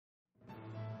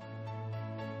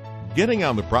Getting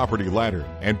on the property ladder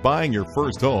and buying your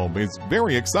first home is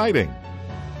very exciting,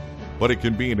 but it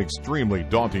can be an extremely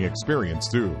daunting experience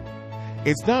too.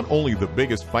 It's not only the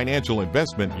biggest financial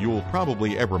investment you will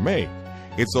probably ever make,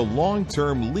 it's a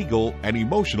long-term legal and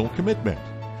emotional commitment.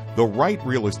 The right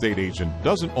real estate agent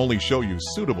doesn't only show you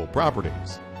suitable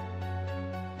properties.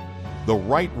 The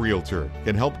right realtor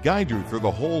can help guide you through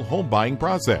the whole home buying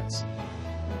process,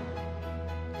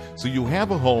 so you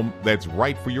have a home that's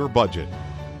right for your budget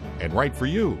and right for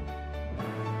you.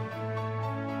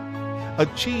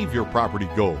 Achieve your property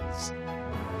goals.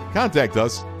 Contact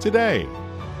us today.